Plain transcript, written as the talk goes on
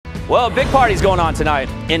Well, a big party's going on tonight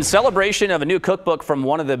in celebration of a new cookbook from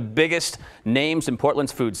one of the biggest names in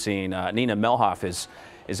Portland's food scene. Nina Melhoff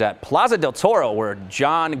is at Plaza del Toro, where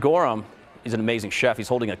John Gorham is an amazing chef. He's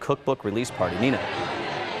holding a cookbook release party. Nina.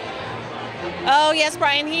 Oh, yes,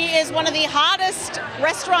 Brian. He is one of the hottest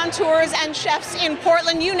restaurateurs and chefs in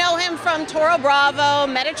Portland. You know him from Toro Bravo,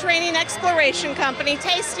 Mediterranean Exploration Company,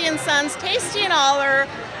 Tasty & Sons, Tasty & Aller,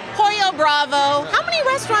 Pollo Bravo. How many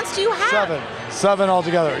restaurants do you have? Seven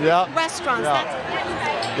altogether, yeah. Restaurants,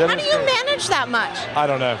 yeah. How do you manage that much? I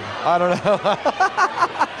don't know.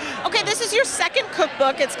 Okay, this is your second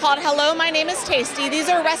cookbook. It's called Hello, My Name is Tasty. These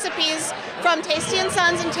are recipes from Tasty &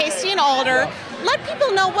 Sons and Tasty & Aller. Let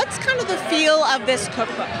people know what's kind of the feel of this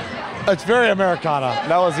cookbook. It's very Americana.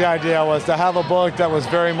 That was the idea, was to have a book that was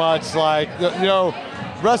very much like, you know,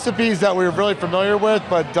 recipes that we were really familiar with,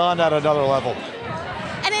 but done at another level.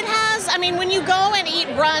 And it has, I mean, when you go and eat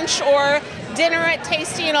brunch or dinner at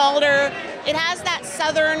Tasty & Aller, it has that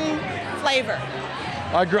southern flavor.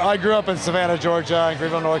 I grew up in Savannah, Georgia, and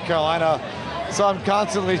Greenville, North Carolina, so I'm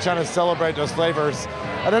constantly trying to celebrate those flavors.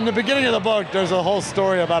 And in the beginning of the book, there's a whole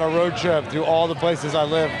story about a road trip through all the places I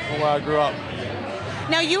lived where I grew up.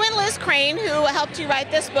 Now, you and Liz Crane, who helped you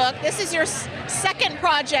write this book, this is your second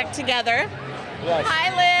project together. Yes. Hi,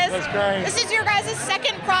 Liz. Liz Crane. This is your guys'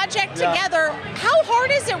 second project together. How hard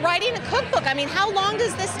is it writing a cookbook? I mean, how long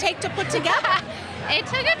does this take to put together? It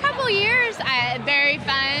took a couple years. Very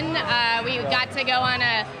fun. We got to go on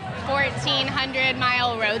a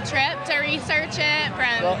 1,400-mile road trip to research it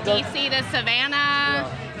from DC to Savannah.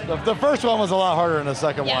 Yeah. The first one was a lot harder than the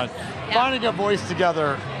second one. Yeah. Finding a voice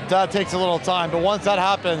together, that takes a little time, but once that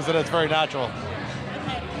happens, then it's very natural.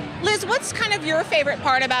 Liz, what's kind of your favorite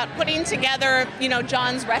part about putting together, you know,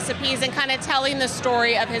 John's recipes and kind of telling the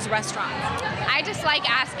story of his restaurant? I just like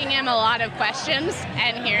asking him a lot of questions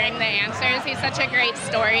and hearing the answers. He's such a great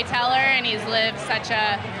storyteller, and he's lived such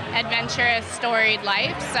a adventurous, storied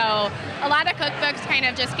life. So a lot of cookbooks kind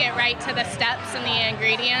of just get right to the steps and the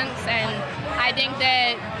ingredients, and I think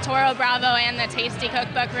that Toro Bravo and the Tasty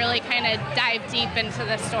Cookbook really kind of dive deep into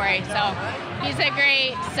the story. So he's a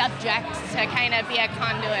great subject to kind of be a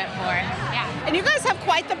conduit for. Yeah. And you guys have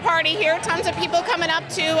quite the party here. Tons of people coming up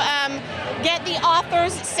to get the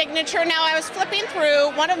author's signature. Now, I was flipping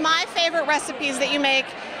through. One of my favorite recipes that you make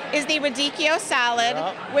is the radicchio salad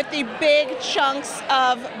with the big chunks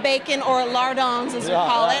of bacon, or lardons as we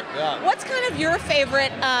call it. What's kind of your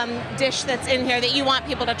favorite dish that's in here that you want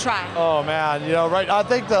people to try? Oh man, you know, right? I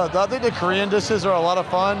think the Korean dishes are a lot of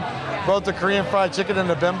fun, both the Korean fried chicken and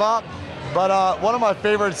the bibimbap. But one of my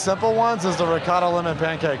favorite simple ones is the ricotta lemon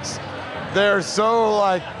pancakes. They're so,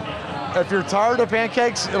 like, if you're tired of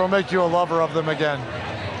pancakes, it'll make you a lover of them again.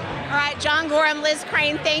 All right, John Gorham, Liz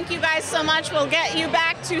Crane, thank you guys so much. We'll get you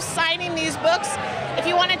back to signing these books. If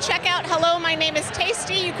you want to check out Hello, My Name is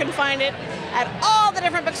Tasty, you can find it at all the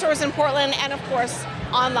different bookstores in Portland and, of course,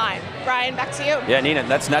 online. Brian, back to you. Yeah, Nina,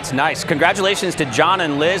 that's nice. Congratulations to John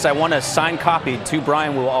and Liz. I want a signed copy to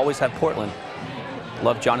Brian. We'll always have Portland.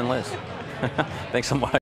 Love John and Liz. Thanks so much.